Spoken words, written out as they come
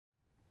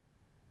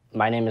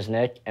My name is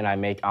Nick, and I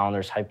make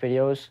Islanders hype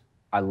videos.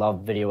 I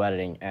love video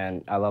editing,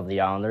 and I love the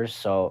Islanders,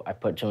 so I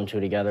put two and two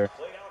together.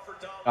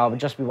 I'll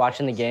just be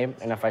watching the game,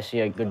 and if I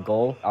see a good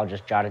goal, I'll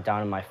just jot it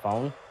down in my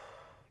phone.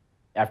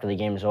 After the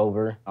game's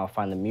over, I'll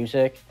find the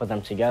music, put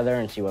them together,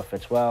 and see what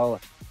fits well.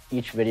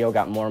 Each video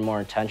got more and more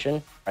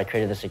attention. I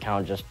created this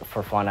account just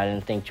for fun. I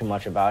didn't think too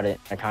much about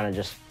it. I kind of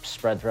just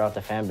spread throughout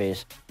the fan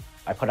base.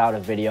 I put out a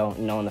video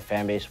knowing the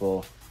fan base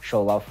will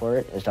show love for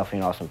it. It's definitely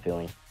an awesome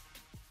feeling.